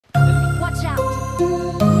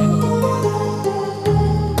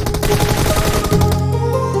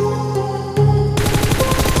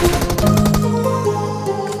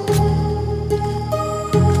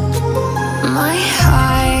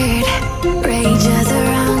rages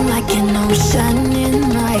around like an ocean in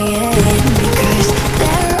my head, because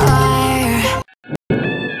there are.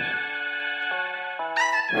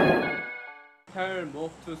 Tell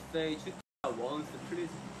MOK to say cheetah once,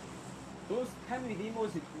 please. Don't spam with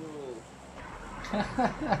emoji, bro.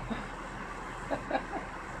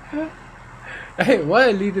 Hey,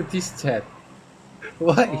 why lead this chat?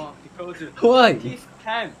 Why? Because Why? he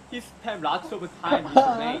spam lots of time in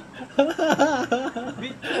the main.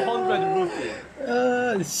 With 200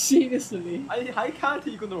 rupee. Seriously? I can't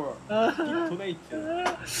ignore. Give donate.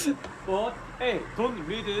 But hey, don't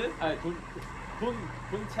read it.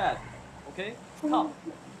 Don't chat. Okay? Stop.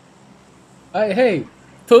 Hey,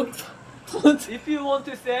 don't. If you want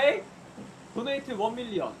to say donate 1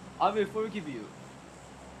 million, I will forgive you.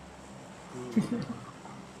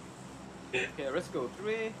 Okay, let's go.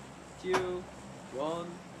 3, 2, 1,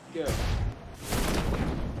 go.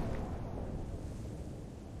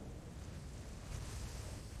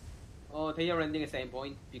 Oh, they are landing at the same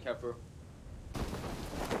point. Be careful.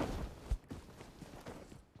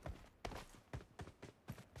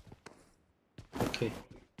 Okay.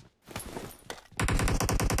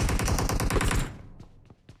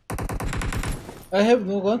 I have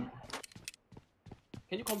no gun.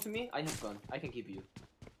 Can you come to me? I have gun. I can give you.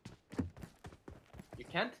 You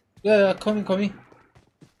can't? Yeah, coming.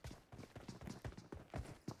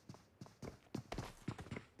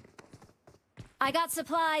 I got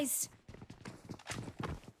supplies.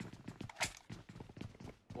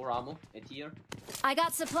 More ammo at here. I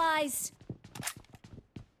got supplies.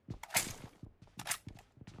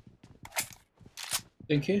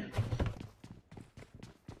 Thank you.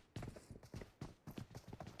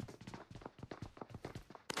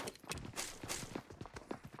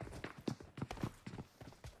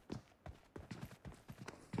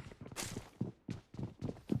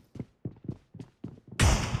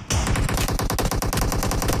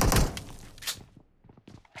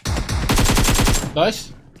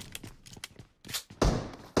 Nice.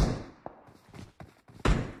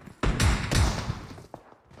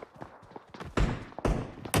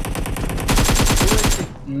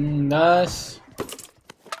 Nice.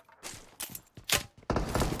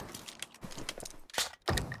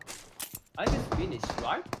 I just finished,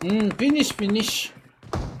 right? Finish.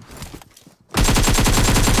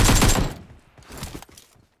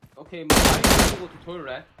 Okay, I need to go to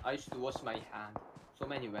toilet. I should wash my hand. So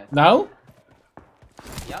many wet. Now?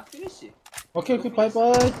 Yeah, finish it. Okay, Go bye finish.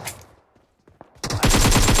 bye.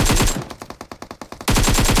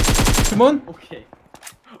 Come on, Okay,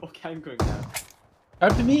 I'm going now.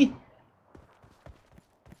 help me.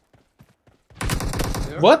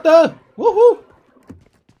 Where? What the? Woohoo!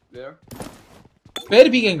 Where? Very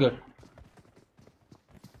big angle.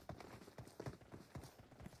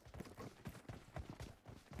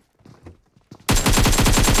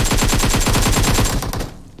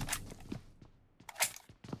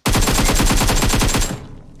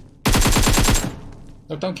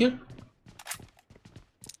 Knockdown kill.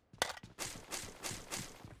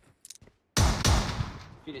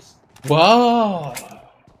 Finish. Wow.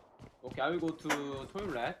 Okay, I will go to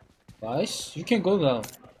toilet. Nice. You can go now.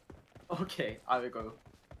 Okay, I will go.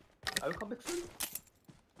 I will come back soon.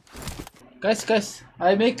 Guys,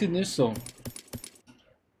 I make a new song.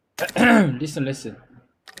 Listen.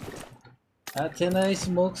 Athena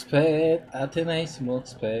smokes pad.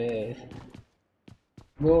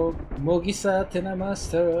 Mogisa Athena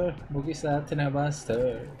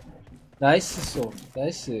master. Nice song.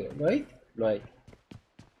 Nice. Right? Right.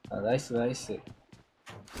 Nice. Oh,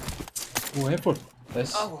 M4.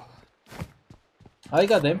 Nice. Oh. I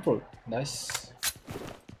got M4. Nice.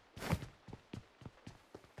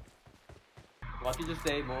 What did you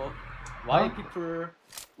say, Mo? Huh?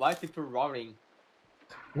 Why people roaring?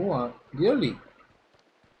 Oh, really?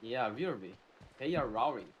 Yeah, really. They are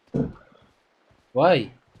roaring.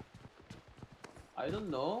 Why? I don't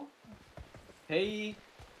know. They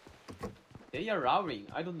are roaring.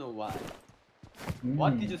 I don't know why.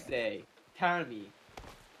 What did you say? Tell me.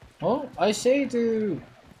 Oh, I said,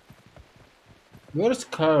 where's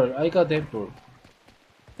car? I got M4.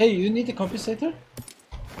 Hey, you need a compensator?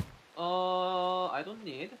 I don't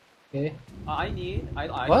need. Okay. I need. I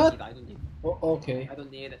What? don't need. Oh, okay. I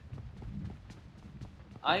don't need.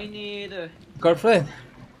 I need. Girlfriend.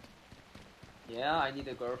 Yeah, I need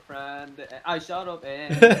a girlfriend. I shut up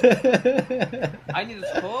and I need a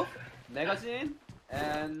scope, magazine,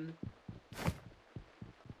 and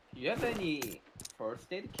do you have any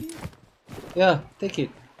first aid kit? Yeah, take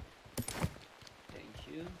it. Thank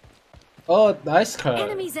you. Oh, nice car.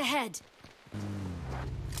 Enemies ahead.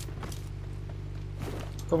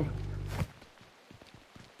 Come.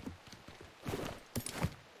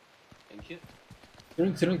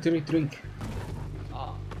 Drink.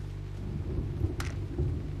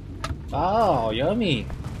 Ah, Oh, yummy.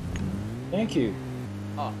 Thank you.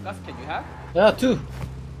 ah, gas can you have? Yeah, two.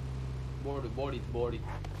 Body.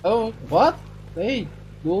 Oh, what? Hey,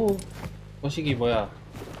 no. 거시기 뭐야?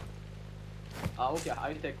 Ah, okay,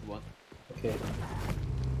 I'll take one. Okay.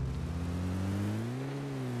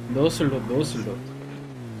 No slot.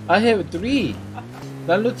 I have three.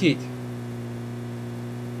 Not looted.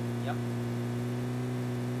 Yep.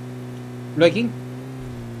 Lagging?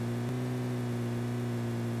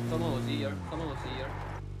 Someone was here.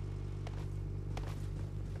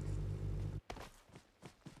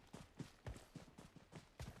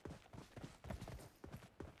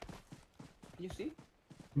 Can you see?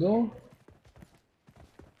 No.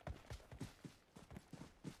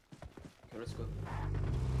 Okay, let's go.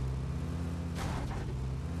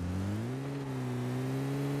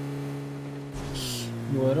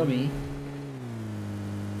 No enemy.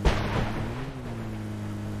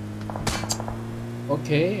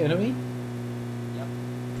 Okay, enemy. Yep.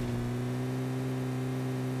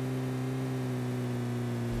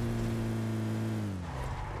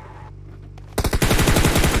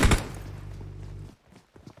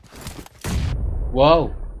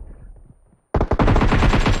 Wow.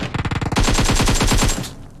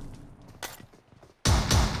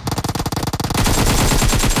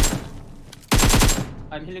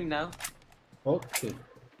 I'm healing now. Okay.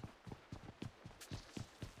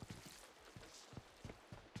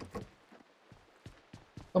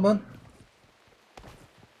 Come on.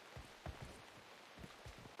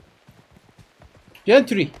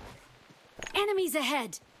 Gentry. Enemies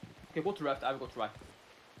ahead! Okay, go to left. I will go to right.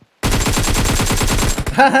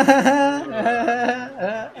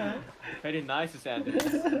 Very nice, Sandy.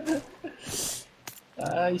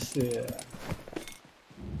 Nice.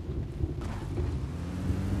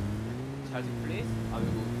 Charging, please. I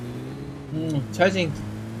will go to. Charging.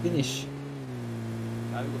 Finish.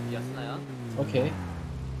 I will go to Yasnaya. Okay.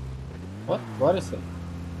 What is it?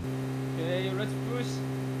 Okay, let's push.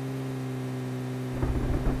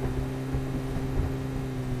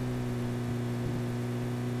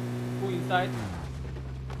 Go inside.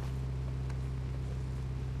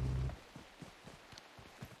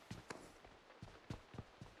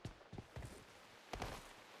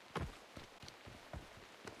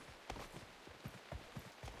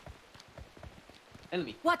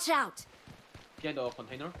 Enemy. Watch out! Get the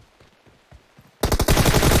container.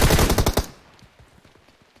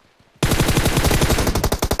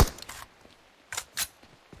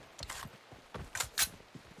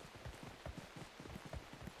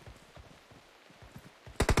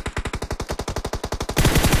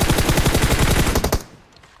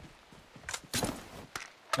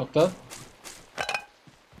 Doctor?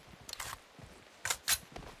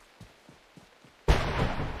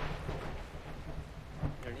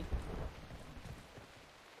 Ready?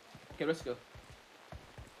 Okay, let's go.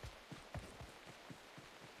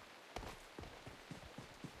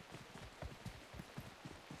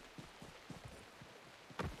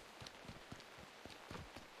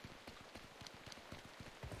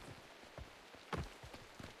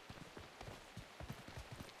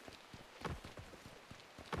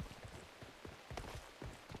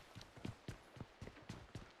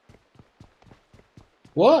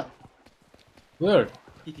 What? Where?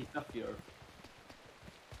 It is up here.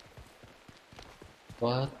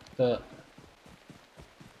 What the?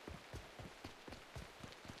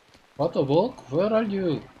 What the fuck? Where are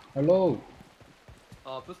you? Hello?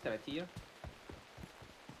 First right here.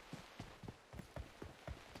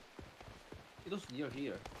 It was near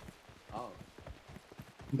here. Oh,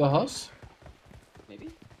 The house? maybe?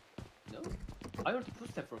 No? I heard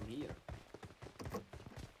footstep from here.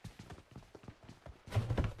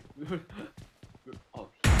 Oh,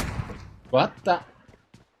 What the?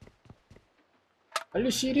 Are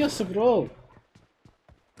you serious, bro?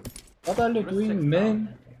 What are you Let's check doing, it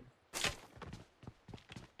man?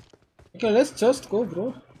 Okay, let's just go,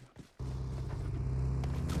 bro.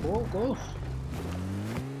 Go.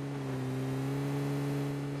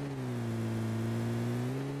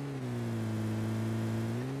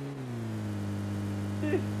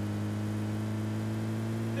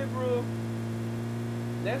 hey bro.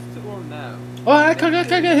 Let's go now. Oh, I can't.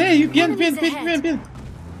 Hey, you can Enemies ahead. bin.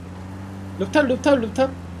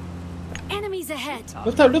 Rooftop. Enemies ahead!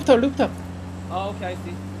 Rooftop. Oh, okay, I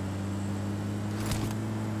see.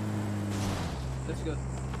 Let's go.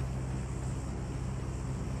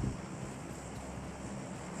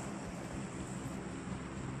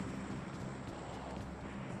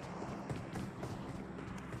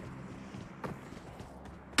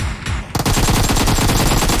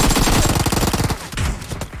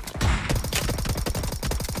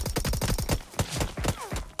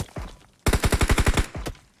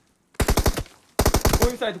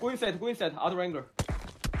 inside, go inside, go inside. Other angle.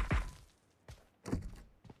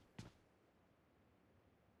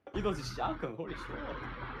 It was a shotgun, holy shit.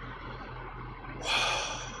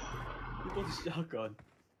 It was a shotgun.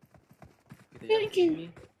 Thank you.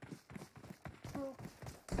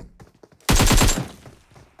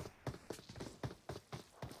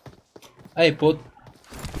 Hey, bot.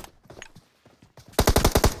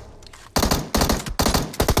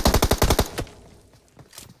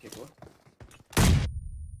 Okay, go.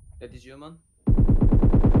 That is human.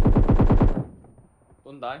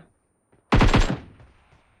 Don't die.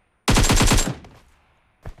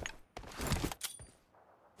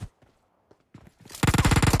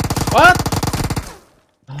 What?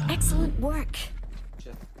 Excellent work.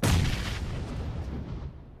 Shit.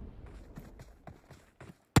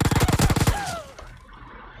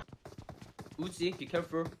 Uzi, be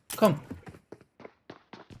careful. Come.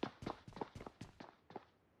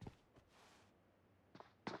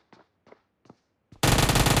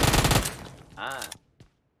 Ah.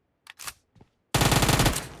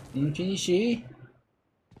 Finish.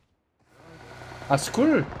 아,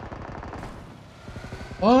 스쿨.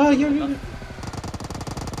 아, 여기.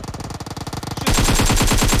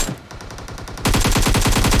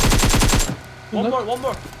 One more, one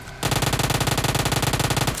more.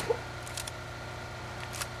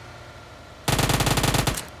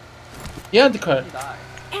 얘한테 칼. He died.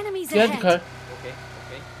 Enemies 얘한테 ahead. 칼. Okay,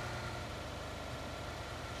 okay.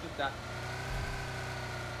 Shoot that.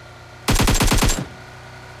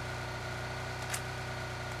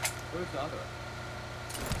 Where's the other?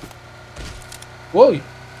 Whoa.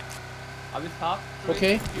 I will stop. 3,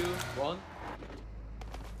 Okay. 2, 1.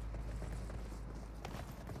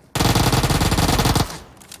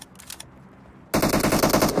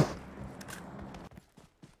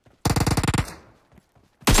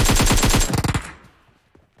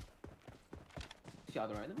 The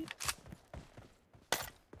other enemy?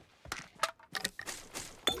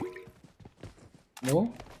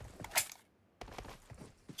 No.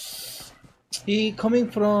 He coming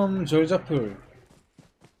from Georgia Pool.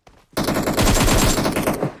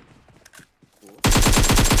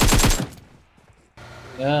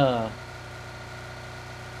 Yeah.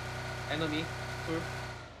 Enemy. Full.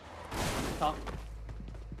 Top.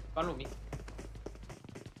 Follow me.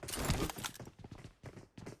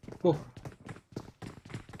 Go.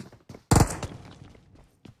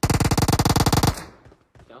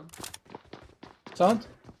 Down. Sound.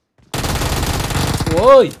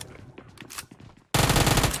 Whoa.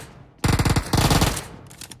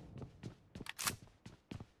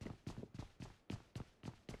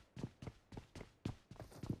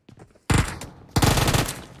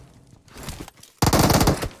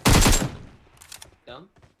 Down.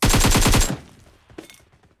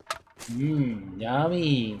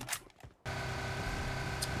 Yummy.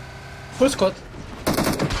 Full squad.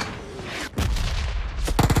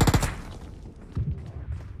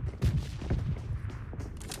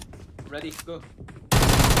 Ready, go.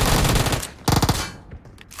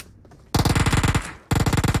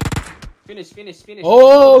 Finish.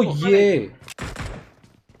 Oh Go, yeah.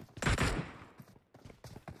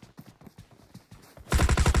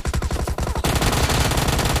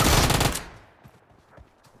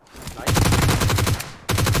 Nice.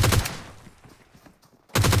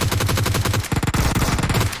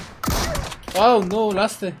 Oh no,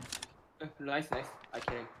 last. Nice. I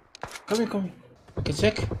can. Come. Okay,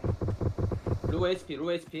 check. Low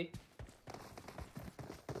HP.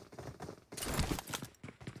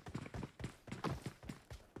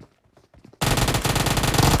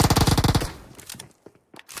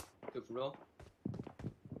 Good bro.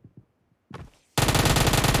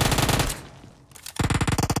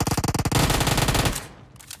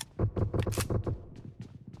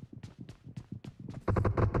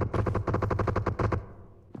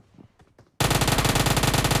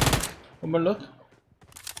 One more look.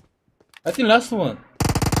 I think last one.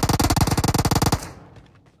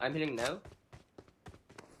 I'm healing now.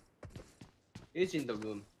 He's in the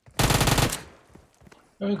room.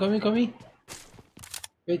 Coming.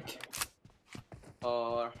 Wait.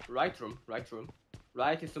 Right room.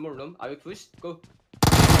 Right is small room. I will push. Go.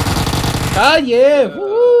 Ah yeah.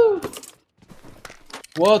 Woo.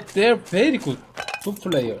 What? They're very good. Good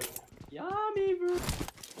player. Yummy, bro.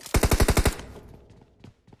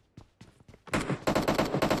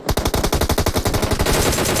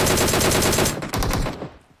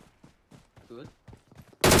 Good.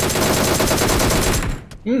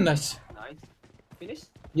 Nice. Nice. Finish?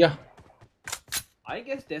 Yeah. I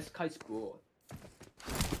guess this guy's good.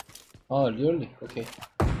 Oh really? Okay.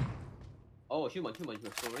 Oh, human.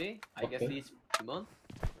 Sorry. I guess Okay. he's human.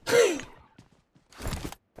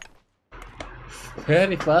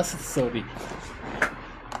 Very fast, sorry.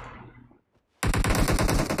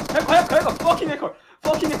 해커 fucking 해커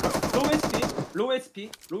low HP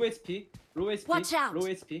low HP Watch out. low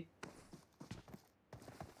HP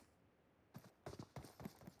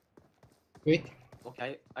Wait.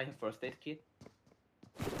 Okay, I have first aid kit.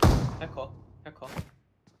 Hacker.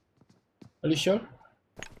 Are you sure?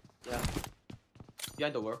 Yeah.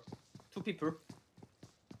 Behind the wall. 2 people.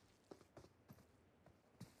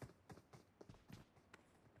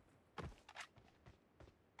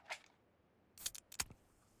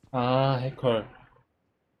 Ah, hacker.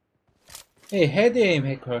 Hey, head aim,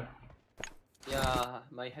 hacker. Yeah,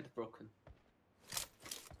 my head broken.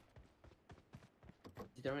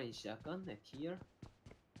 Did I run shotgun at here?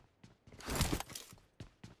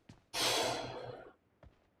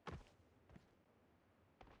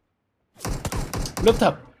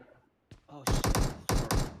 Rooftop. Oh shit.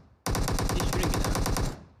 He's shooting me now.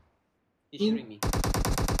 He's shooting me.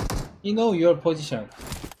 You know your position.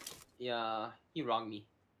 Yeah, he wronged me.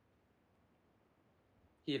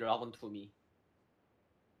 He ran to me.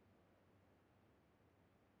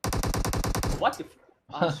 What the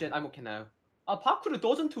oh shit, I'm okay now. Parkour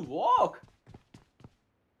doesn't work!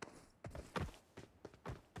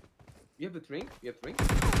 You have a drink?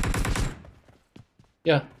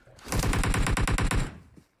 Yeah.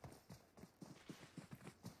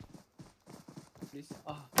 Please.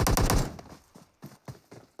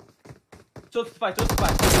 Just fight.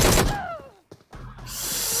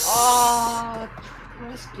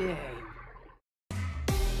 Trash game.